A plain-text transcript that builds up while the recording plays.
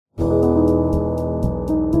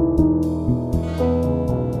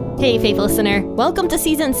Hey, faith listener. Welcome to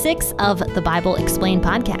Season 6 of the Bible Explained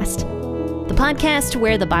podcast, the podcast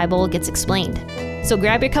where the Bible gets explained. So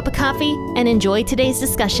grab your cup of coffee and enjoy today's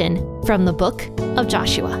discussion from the book of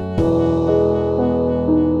Joshua.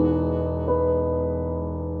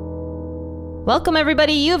 Welcome,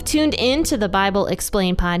 everybody. You have tuned in to the Bible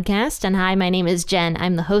Explained podcast. And hi, my name is Jen.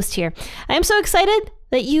 I'm the host here. I am so excited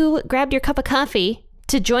that you grabbed your cup of coffee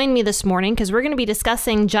to join me this morning because we're going to be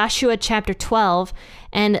discussing Joshua chapter 12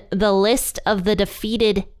 and the list of the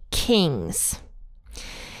defeated kings.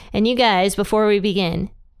 And you guys, before we begin,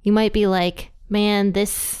 you might be like, man,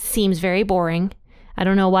 this seems very boring. I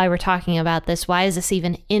don't know why we're talking about this. Why is this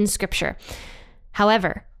even in Scripture?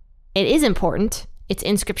 However, it is important. It's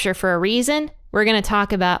in Scripture for a reason. We're going to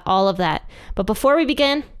talk about all of that. But before we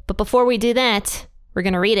do that, we're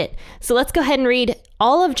going to read it. So let's go ahead and read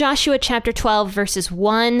all of Joshua chapter 12, verses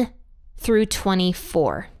 1 through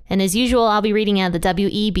 24. And as usual, I'll be reading out of the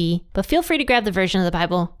WEB, but feel free to grab the version of the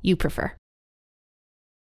Bible you prefer.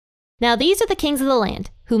 Now these are the kings of the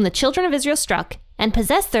land, whom the children of Israel struck, and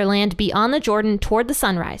possessed their land beyond the Jordan toward the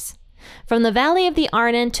sunrise, from the valley of the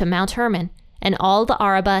Arnon to Mount Hermon, and all the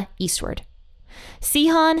Arabah eastward.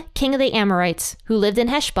 Sihon, king of the Amorites, who lived in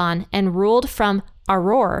Heshbon, and ruled from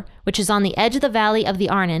Aroer, which is on the edge of the valley of the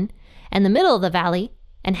Arnon, and the middle of the valley,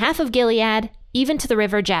 and half of Gilead, even to the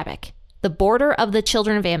river Jabbok, the border of the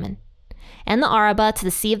children of Ammon, and the Arabah to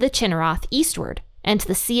the sea of the Chinneroth, eastward, and to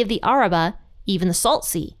the sea of the Arabah, even the Salt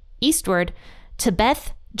Sea, eastward, to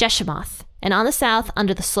Beth Jeshimoth, and on the south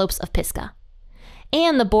under the slopes of Pisgah,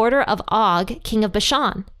 and the border of Og, king of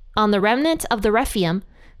Bashan, on the remnant of the Rephaim,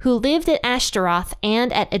 who lived at Ashtaroth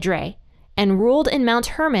and at Edrei, and ruled in Mount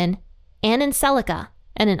Hermon, and in Selica,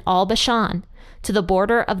 and in all Bashan, to the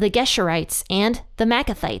border of the Geshurites and the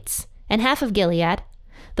Maccathites, and half of Gilead,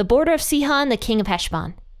 the border of Sihon the king of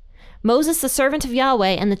Heshbon. Moses the servant of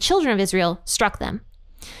Yahweh and the children of Israel struck them.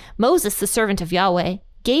 Moses the servant of Yahweh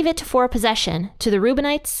gave it for a possession to the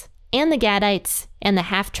Reubenites and the Gadites and the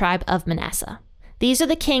half-tribe of Manasseh. These are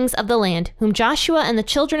the kings of the land whom Joshua and the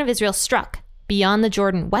children of Israel struck, beyond the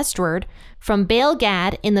Jordan westward, from Baal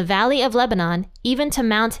Gad in the valley of Lebanon, even to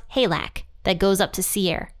Mount Halak, that goes up to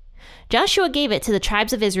Seir. Joshua gave it to the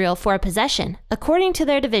tribes of Israel for a possession, according to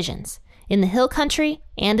their divisions, in the hill country,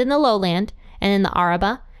 and in the lowland, and in the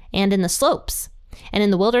Arabah, and in the slopes, and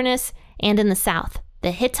in the wilderness, and in the south,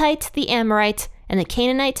 the Hittite, the Amorite, and the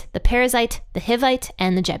Canaanite, the Perizzite, the Hivite,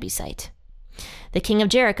 and the Jebusite. The king of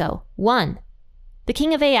Jericho, 1. The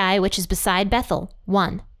king of Ai, which is beside Bethel,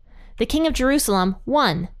 1. The king of Jerusalem,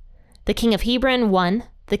 1. The king of Hebron, 1.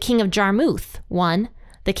 The king of Jarmuth, 1.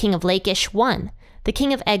 The king of Lachish, 1. The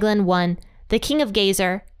king of Eglon, 1. The king of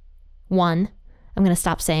Gezer, 1. I'm going to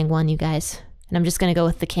stop saying 1, you guys, and I'm just going to go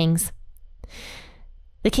with the kings.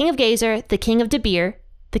 The king of Gezer, the king of Debir,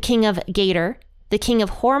 the king of Gader, the king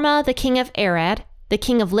of Hormah, the king of Arad, the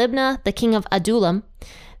king of Libnah, the king of Adullam,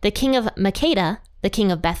 the king of Makkedah, the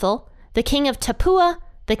king of Bethel, the king of Tappuah,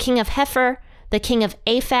 the king of Hepher, the king of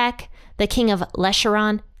Aphak, the king of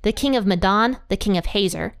Lesharon, the king of Madon, the king of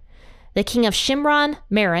Hazer, the king of Shimron,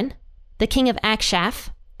 Meron, the king of Akshaph,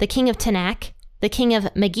 the king of Tanakh, the king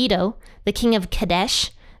of Megiddo, the king of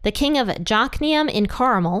Kadesh, the king of Jokneam in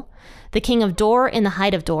Carmel, the king of Dor in the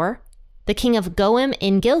height of Dor, the king of Goim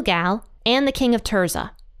in Gilgal, and the king of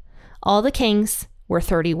Tirzah. All the kings were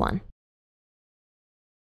 31.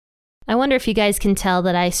 I wonder if you guys can tell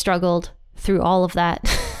that I struggled through all of that.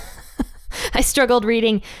 I struggled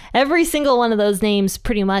reading every single one of those names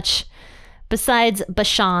pretty much, besides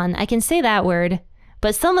Bashan. I can say that word,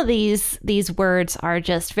 but some of these words are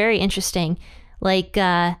just very interesting, like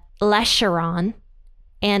Lesharon,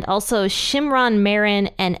 and also Shimron, Meron,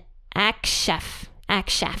 and Akshaph.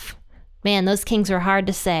 Man, those kings were hard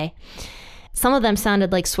to say. Some of them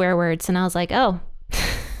sounded like swear words, and I was like, oh.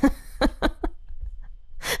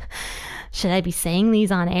 Should I be saying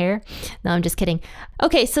these on air? No, I'm just kidding.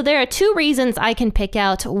 Okay, so there are 2 reasons I can pick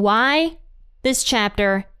out why this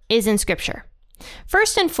chapter is in Scripture.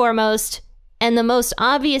 First and foremost, and the most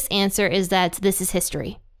obvious answer, is that this is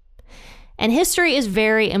history. And history is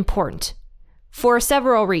very important for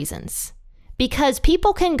several reasons. Because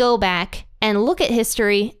people can go back and look at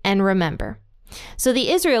history and remember. So the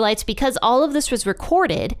Israelites, because all of this was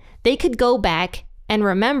recorded, they could go back and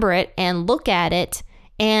remember it and look at it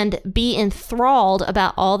and be enthralled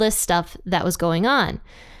about all this stuff that was going on.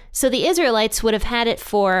 So the Israelites would have had it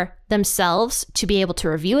for themselves to be able to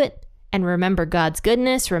review it and remember God's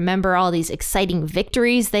goodness, remember all these exciting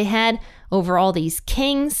victories they had over all these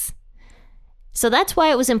kings. So that's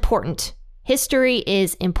why it was important. History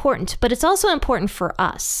is important, but it's also important for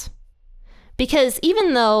us. Because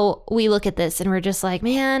even though we look at this and we're just like,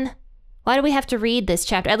 man, Why do we have to read this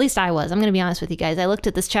chapter? At least I was. I'm going to be honest with you guys. I looked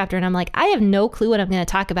at this chapter and I'm like, I have no clue what I'm going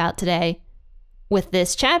to talk about today with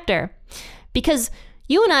this chapter. Because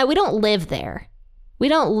you and I, we don't live there. We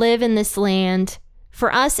don't live in this land.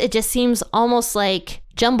 For us, it just seems almost like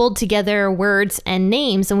jumbled together words and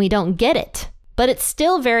names and we don't get it. But it's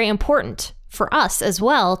still very important for us as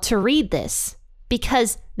well to read this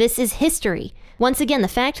because this is history. Once again, the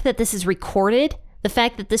fact that this is recorded, the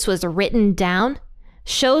fact that this was written down,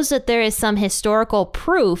 shows that there is some historical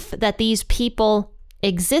proof that these people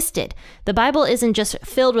existed. The Bible isn't just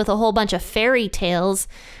filled with a whole bunch of fairy tales,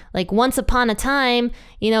 like once upon a time,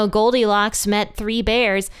 Goldilocks met 3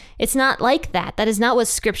 bears. It's not like that. That is not what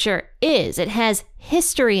Scripture is. It has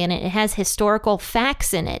history in it. It has historical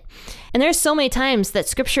facts in it. And there's so many times that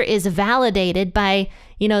Scripture is validated by,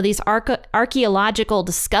 these archaeological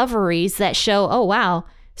discoveries that show, oh, wow,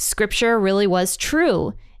 Scripture really was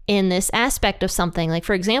true in this aspect of something. Like,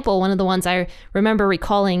 for example, one of the ones I remember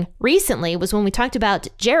recalling recently was when we talked about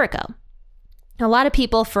Jericho. A lot of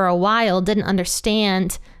people for a while didn't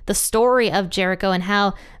understand the story of Jericho and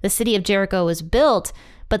how the city of Jericho was built,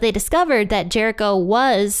 but they discovered that Jericho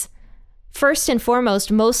was, first and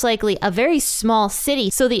foremost, most likely a very small city.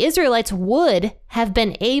 So the Israelites would have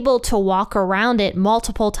been able to walk around it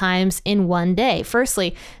multiple times in one day,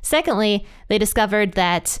 firstly. Secondly, they discovered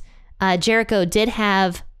that Jericho did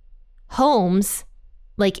have homes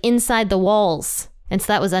like inside the walls. And so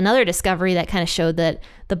that was another discovery that kind of showed that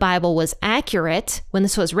the Bible was accurate when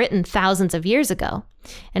this was written thousands of years ago.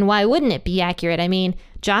 And why wouldn't it be accurate? I mean,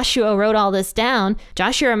 Joshua wrote all this down.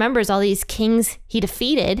 Joshua remembers all these kings he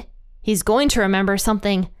defeated. He's going to remember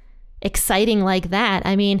something exciting like that.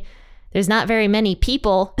 I mean, there's not very many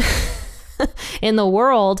people in the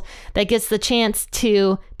world that gets the chance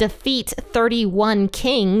to defeat 31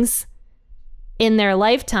 kings in their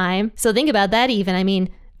lifetime. So think about that even. I mean,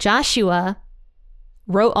 Joshua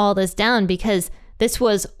wrote all this down because this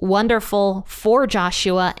was wonderful for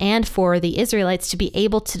Joshua and for the Israelites to be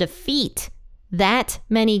able to defeat that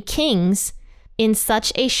many kings in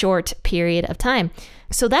such a short period of time.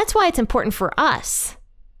 So that's why it's important for us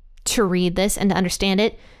to read this and to understand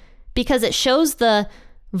it, because it shows the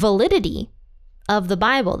validity of the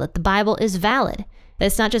Bible, that the Bible is valid. That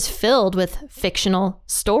it's not just filled with fictional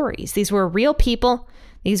stories. These were real people.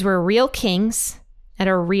 These were real kings at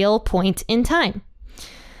a real point in time.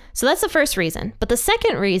 So that's the first reason. But the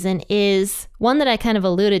second reason is one that I kind of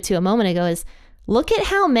alluded to a moment ago is look at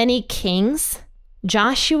how many kings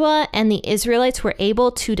Joshua and the Israelites were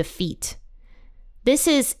able to defeat. This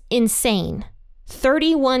is insane.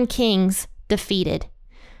 31 kings defeated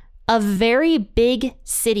of very big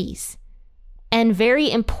cities and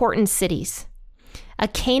very important cities. A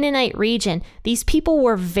Canaanite region. These people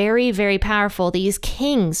were very, very powerful. These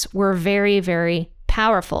kings were very, very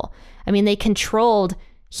powerful. I mean, they controlled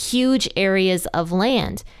huge areas of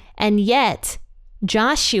land. And yet,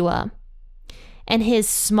 Joshua and his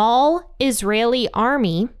small Israeli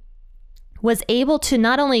army was able to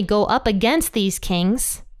not only go up against these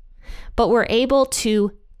kings, but were able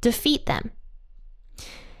to defeat them.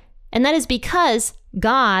 And that is because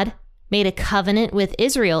God made a covenant with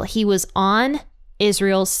Israel. He was on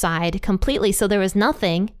Israel's side completely. So there was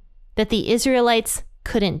nothing that the Israelites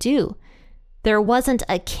couldn't do. There wasn't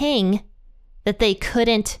a king that they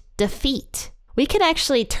couldn't defeat. We could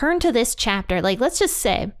actually turn to this chapter. Like, let's just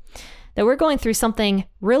say that we're going through something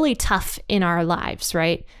really tough in our lives,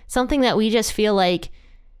 right? Something that we just feel like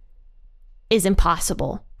is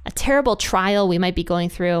impossible. A terrible trial we might be going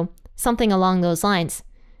through, something along those lines.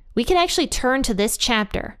 We could actually turn to this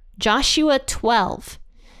chapter, Joshua 12,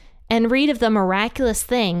 and read of the miraculous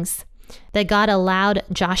things that God allowed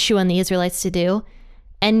Joshua and the Israelites to do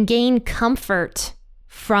and gain comfort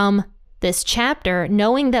from this chapter,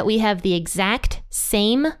 knowing that we have the exact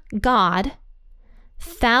same God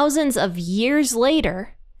thousands of years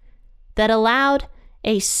later that allowed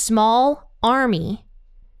a small army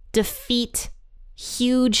defeat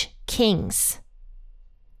huge kings.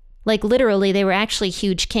 Like literally, they were actually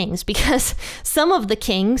huge kings because some of the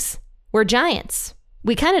kings were giants.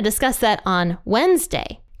 We kind of discussed that on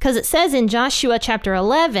Wednesday because it says in Joshua chapter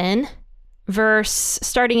 11,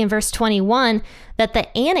 starting in verse 21, that the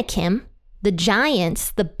Anakim, the giants,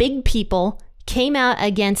 the big people, came out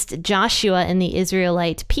against Joshua and the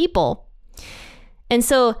Israelite people. And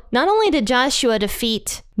so not only did Joshua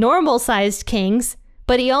defeat normal-sized kings,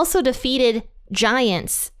 but he also defeated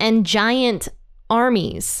giants and giant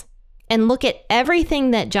armies. And look at everything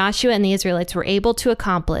that Joshua and the Israelites were able to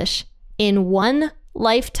accomplish in one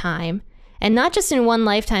lifetime, and not just in one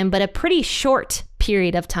lifetime, but a pretty short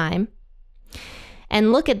period of time.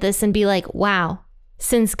 And look at this and be like, wow,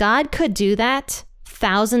 Since God could do that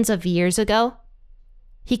thousands of years ago,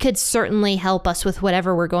 he could certainly help us with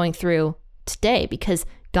whatever we're going through today, because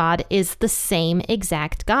God is the same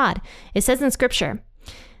exact God. It says in Scripture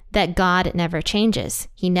that God never changes.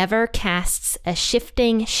 He never casts a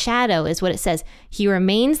shifting shadow, is what it says. He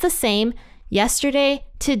remains the same yesterday,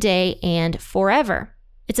 today, and forever.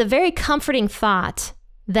 It's a very comforting thought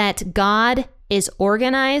that God is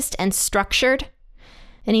organized and structured,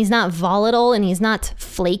 and he's not volatile, and he's not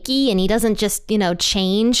flaky, and he doesn't just,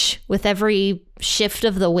 change with every shift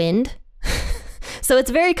of the wind. So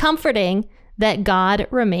it's very comforting that God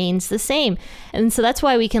remains the same. And so that's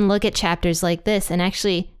why we can look at chapters like this and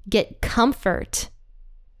actually get comfort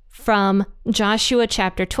from Joshua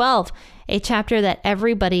chapter 12, a chapter that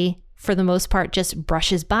everybody, for the most part, just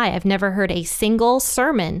brushes by. I've never heard a single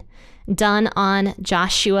sermon done on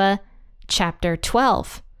Joshua chapter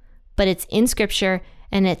 12, but it's in Scripture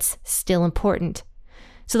and it's still important.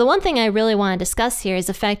 So the one thing I really want to discuss here is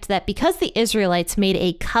the fact that because the Israelites made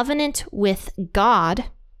a covenant with God,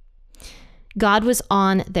 God was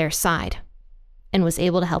on their side and was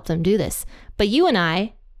able to help them do this. But you and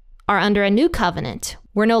I are under a new covenant.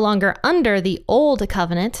 We're no longer under the old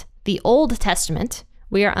covenant, the Old Testament.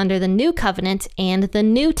 We are under the new covenant and the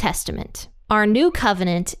New Testament. Our new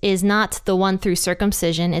covenant is not the one through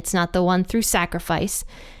circumcision. It's not the one through sacrifice.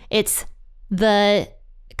 It's the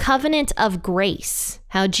covenant of grace,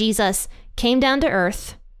 how Jesus came down to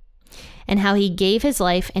earth and how he gave his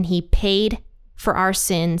life and he paid for our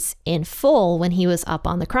sins in full when he was up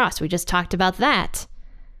on the cross. We just talked about that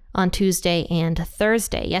on Tuesday and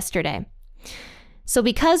Thursday, yesterday. So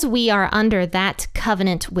because we are under that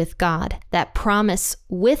covenant with God, that promise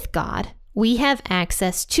with God, we have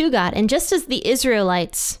access to God. And just as the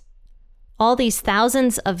Israelites, all these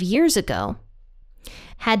thousands of years ago,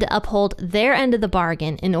 had to uphold their end of the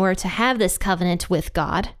bargain in order to have this covenant with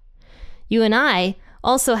God, you and I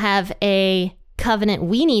also have a covenant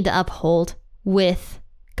we need to uphold with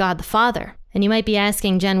God the Father. And you might be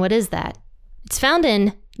asking, Jen, what is that? It's found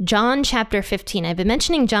in John chapter 15. I've been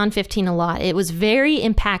mentioning John 15 a lot. It was very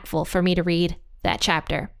impactful for me to read that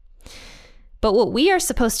chapter. But what we are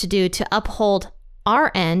supposed to do to uphold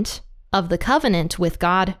our end of the covenant with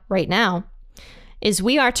God right now is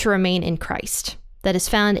we are to remain in Christ. That is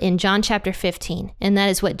found in John chapter 15. And that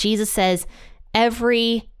is what Jesus says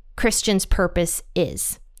every Christian's purpose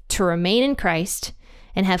is, to remain in Christ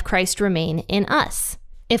and have Christ remain in us.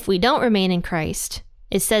 If we don't remain in Christ,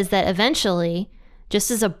 it says that eventually,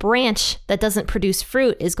 just as a branch that doesn't produce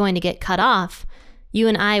fruit is going to get cut off, you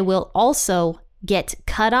and I will also get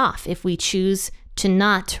cut off if we choose to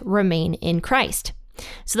not remain in Christ.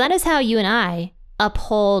 So that is how you and I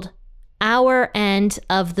uphold our end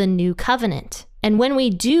of the new covenant. And when we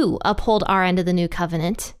do uphold our end of the new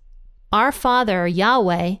covenant, our Father,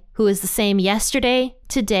 Yahweh, who is the same yesterday,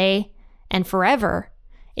 today, and forever,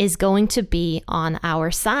 is going to be on our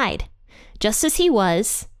side, just as he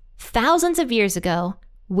was thousands of years ago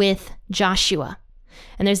with Joshua.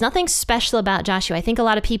 And there's nothing special about Joshua. I think a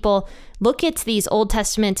lot of people look at these Old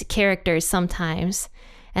Testament characters sometimes,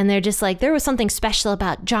 and they're just like, there was something special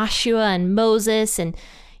about Joshua and Moses and,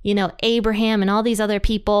 Abraham and all these other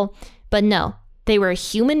people. But no, they were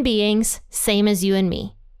human beings, same as you and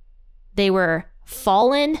me. They were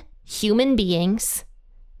fallen human beings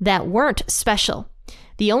that weren't special.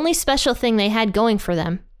 The only special thing they had going for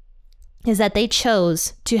them is that they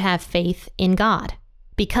chose to have faith in God.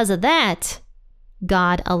 Because of that,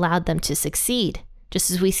 God allowed them to succeed. Just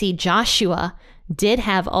as we see Joshua did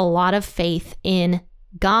have a lot of faith in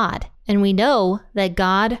God. And we know that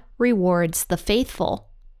God rewards the faithful.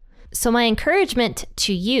 So my encouragement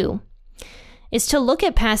to you is to look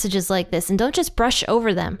at passages like this and don't just brush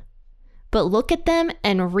over them, but look at them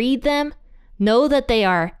and read them. Know that they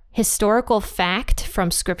are historical fact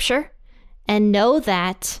from Scripture, and know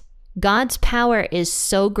that God's power is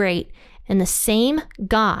so great, and the same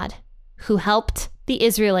God who helped the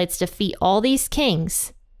Israelites defeat all these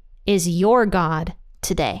kings is your God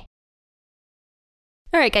today.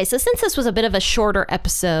 All right, guys, so since this was a bit of a shorter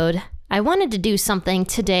episode, I wanted to do something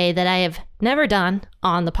today that I have never done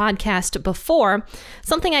on the podcast before,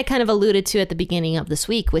 something I kind of alluded to at the beginning of this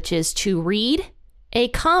week, which is to read a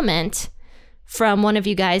comment from one of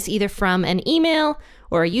you guys, either from an email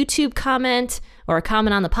or a YouTube comment or a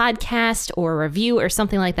comment on the podcast or a review or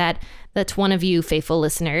something like that one of you faithful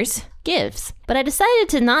listeners gives. But I decided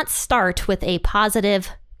to not start with a positive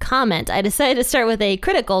comment. I decided to start with a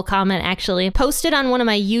critical comment, actually, posted on one of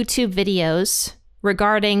my YouTube videos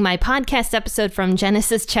regarding my podcast episode from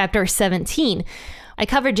Genesis chapter 17. I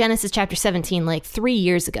covered Genesis chapter 17 like 3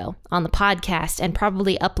 years ago on the podcast and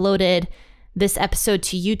probably uploaded this episode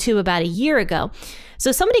to YouTube about a year ago.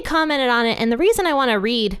 So somebody commented on it, and the reason I want to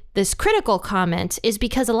read this critical comment is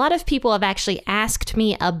because a lot of people have actually asked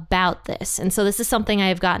me about this. And so this is something I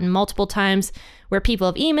have gotten multiple times where people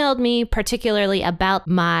have emailed me, particularly about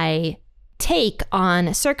my take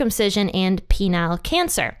on circumcision and penile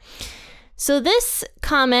cancer. So this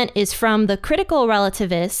comment is from The Critical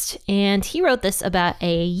Relativist, and he wrote this about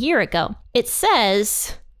a year ago. It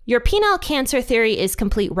says, "Your penile cancer theory is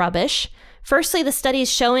complete rubbish. Firstly, the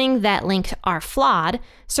studies showing that link are flawed.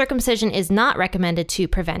 Circumcision is not recommended to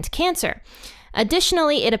prevent cancer.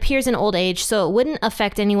 Additionally, it appears in old age, so it wouldn't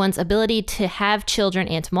affect anyone's ability to have children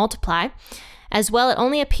and to multiply. As well, it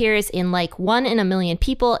only appears in like 1 in a million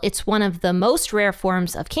people. It's one of the most rare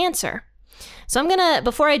forms of cancer." So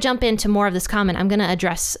before I jump into more of this comment, I'm gonna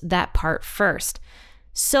address that part first.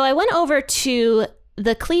 So I went over to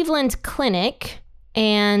the Cleveland Clinic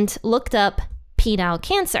and looked up penile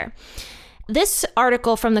cancer. This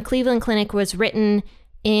article from the Cleveland Clinic was written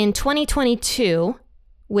in 2022,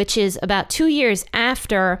 which is about 2 years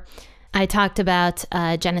after I talked about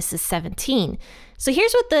Genesis 17. So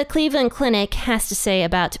here's what the Cleveland Clinic has to say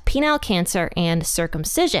about penile cancer and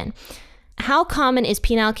circumcision. How common is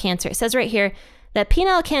penile cancer? It says right here that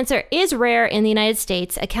penile cancer is rare in the United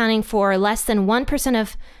States, accounting for less than 1%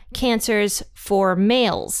 of cancers for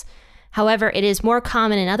males. However, it is more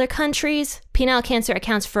common in other countries. Penile cancer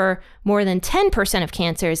accounts for more than 10% of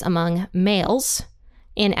cancers among males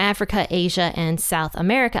in Africa, Asia, and South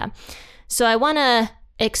America. So I want to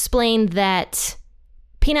explain that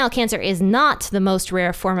penile cancer is not the most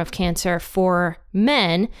rare form of cancer for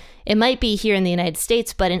men. It might be here in the United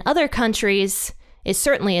States, but in other countries, it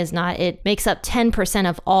certainly is not. It makes up 10%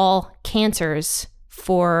 of all cancers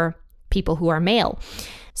for people who are male.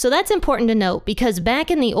 So that's important to note because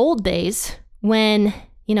back in the old days, when,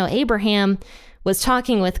 Abraham was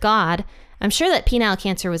talking with God, I'm sure that penile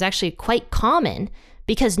cancer was actually quite common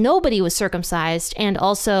because nobody was circumcised, and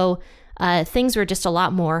also things were just a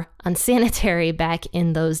lot more unsanitary back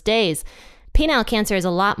in those days. Penile cancer is a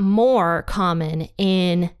lot more common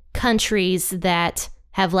in countries that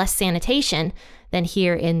have less sanitation than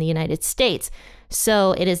here in the United States.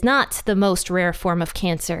 So it is not the most rare form of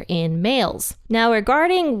cancer in males. Now,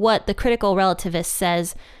 regarding what the Critical Relativist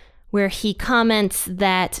says, where he comments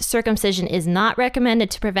that circumcision is not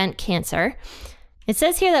recommended to prevent cancer, it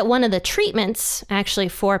says here that one of the treatments actually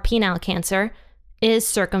for penile cancer is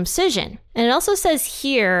circumcision. And it also says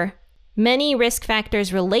here, many risk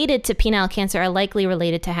factors related to penile cancer are likely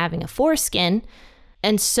related to having a foreskin.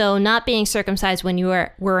 And so not being circumcised when you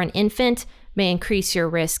were an infant may increase your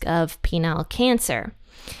risk of penile cancer.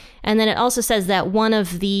 And then it also says that one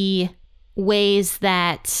of the ways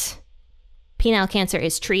that penile cancer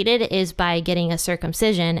is treated is by getting a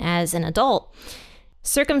circumcision as an adult.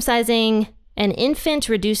 Circumcising an infant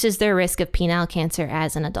reduces their risk of penile cancer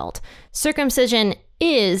as an adult. Circumcision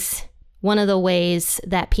is one of the ways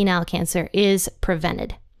that penile cancer is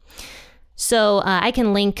prevented. So I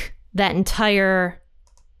can link that entire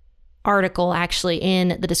article actually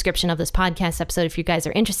in the description of this podcast episode if you guys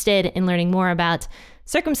are interested in learning more about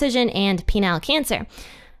circumcision and penile cancer.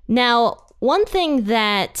 Now, one thing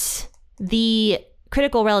that the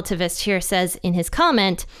Critical Relativist here says in his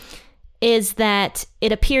comment is that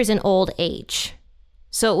it appears in old age.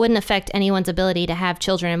 So it wouldn't affect anyone's ability to have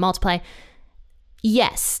children and multiply.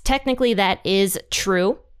 Yes, technically that is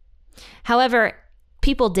true. However,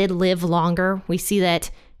 people did live longer. We see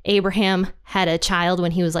that Abraham had a child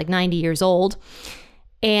when he was like 90 years old.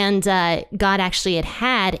 And God actually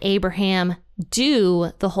had Abraham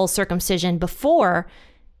do the whole circumcision before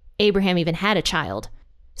Abraham even had a child.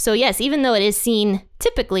 So yes, even though it is seen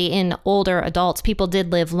typically in older adults, people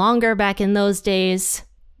did live longer back in those days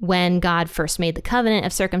when God first made the covenant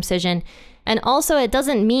of circumcision. And also it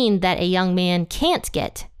doesn't mean that a young man can't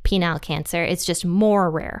get penile cancer. It's just more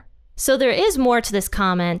rare. So there is more to this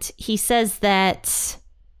comment. He says that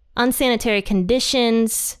unsanitary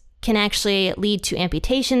conditions can actually lead to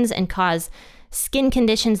amputations and cause skin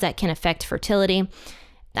conditions that can affect fertility.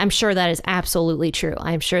 I'm sure that is absolutely true.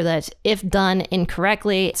 I'm sure that if done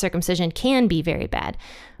incorrectly, circumcision can be very bad.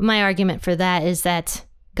 My argument for that is that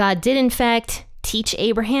God did in fact teach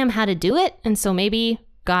Abraham how to do it, and so maybe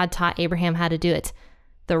God taught Abraham how to do it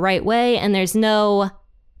the right way, and there's no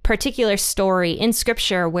particular story in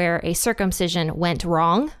scripture where a circumcision went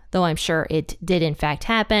wrong, though I'm sure it did in fact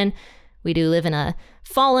happen. We do live in a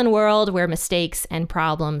fallen world where mistakes and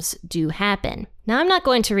problems do happen. Now, I'm not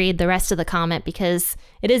going to read the rest of the comment because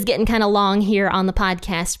it is getting kind of long here on the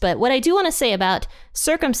podcast, but what I do want to say about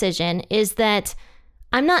circumcision is that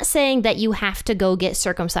I'm not saying that you have to go get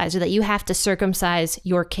circumcised or that you have to circumcise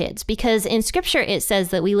your kids, because in scripture it says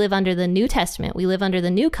that we live under the New Testament, we live under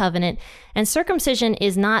the new covenant, and circumcision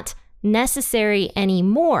is not necessary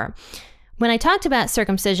anymore. When I talked about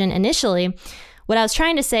circumcision initially, what I was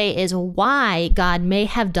trying to say is why God may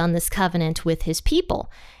have done this covenant with his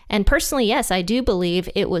people. And personally, yes, I do believe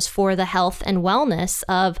it was for the health and wellness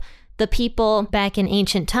of the people back in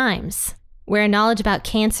ancient times, where knowledge about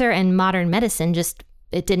cancer and modern medicine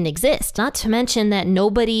it didn't exist. Not to mention that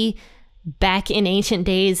nobody back in ancient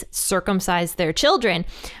days circumcised their children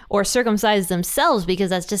or circumcised themselves, because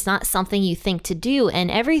that's just not something you think to do.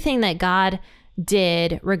 And everything that God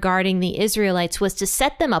did regarding the Israelites was to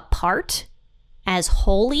set them apart as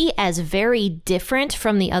holy, as very different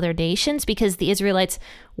from the other nations, because the Israelites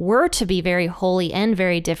were to be very holy and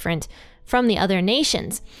very different from the other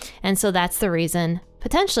nations. And so that's the reason,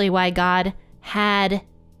 potentially, why God had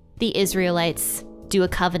the Israelites do a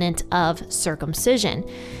covenant of circumcision.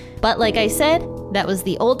 But like I said, that was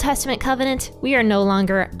the Old Testament covenant. We are no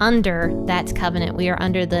longer under that covenant. We are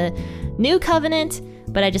under the new covenant.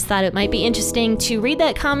 But I just thought it might be interesting to read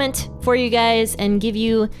that comment for you guys and give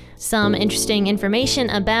you some interesting information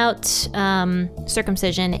about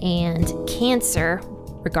circumcision and cancer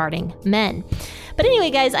regarding men. But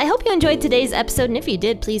anyway, guys, I hope you enjoyed today's episode, and if you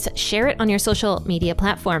did, please share it on your social media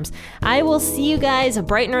platforms. I will see you guys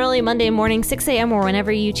bright and early Monday morning, 6 a.m. or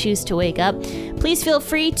whenever you choose to wake up. Please feel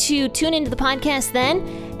free to tune into the podcast then,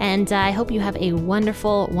 and I hope you have a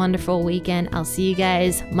wonderful, wonderful weekend. I'll see you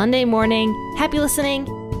guys Monday morning. Happy listening,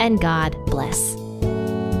 and God bless.